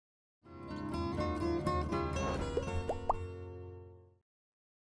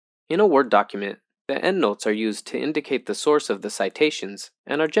In a Word document, the endnotes are used to indicate the source of the citations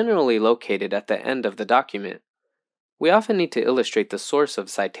and are generally located at the end of the document. We often need to illustrate the source of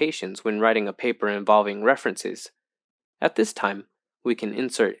citations when writing a paper involving references. At this time, we can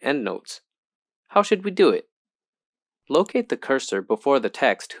insert endnotes. How should we do it? Locate the cursor before the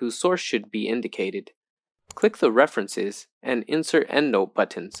text whose source should be indicated. Click the References and Insert Endnote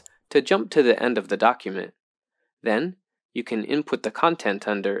buttons to jump to the end of the document. Then, you can input the content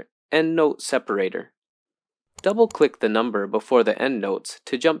under Endnote Separator. Double-click the number before the endnotes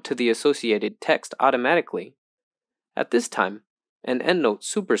to jump to the associated text automatically. At this time, an endnote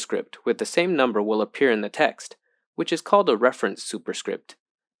superscript with the same number will appear in the text, which is called a reference superscript.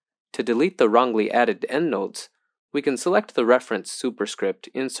 To delete the wrongly added endnotes, we can select the reference superscript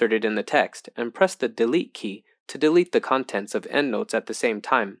inserted in the text and press the Delete key to delete the contents of endnotes at the same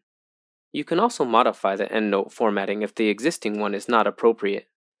time. You can also modify the endnote formatting if the existing one is not appropriate.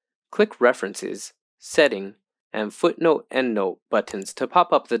 Click References, Setting, and Footnote Endnote buttons to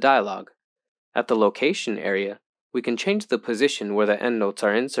pop up the dialog. At the Location area, we can change the position where the endnotes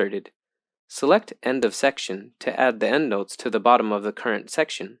are inserted. Select End of Section to add the endnotes to the bottom of the current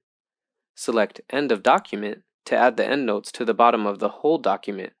section. Select End of Document to add the endnotes to the bottom of the whole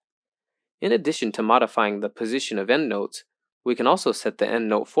document. In addition to modifying the position of endnotes, we can also set the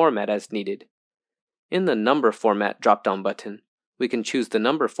endnote format as needed. In the Number Format drop-down button, we can choose the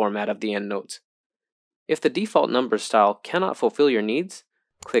number format of the endnotes. If the default number style cannot fulfill your needs,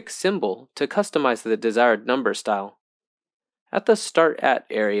 click Symbol to customize the desired number style. At the Start At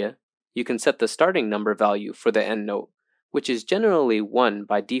area, you can set the starting number value for the endnote, which is generally 1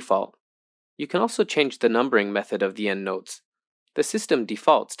 by default. You can also change the numbering method of the endnotes. The system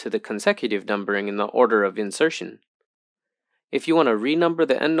defaults to the consecutive numbering in the order of insertion. If you want to renumber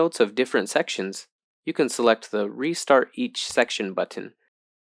the endnotes of different sections, you can select the Restart Each Section button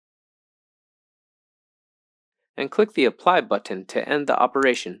and click the Apply button to end the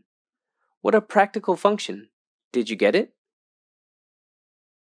operation. What a practical function! Did you get it?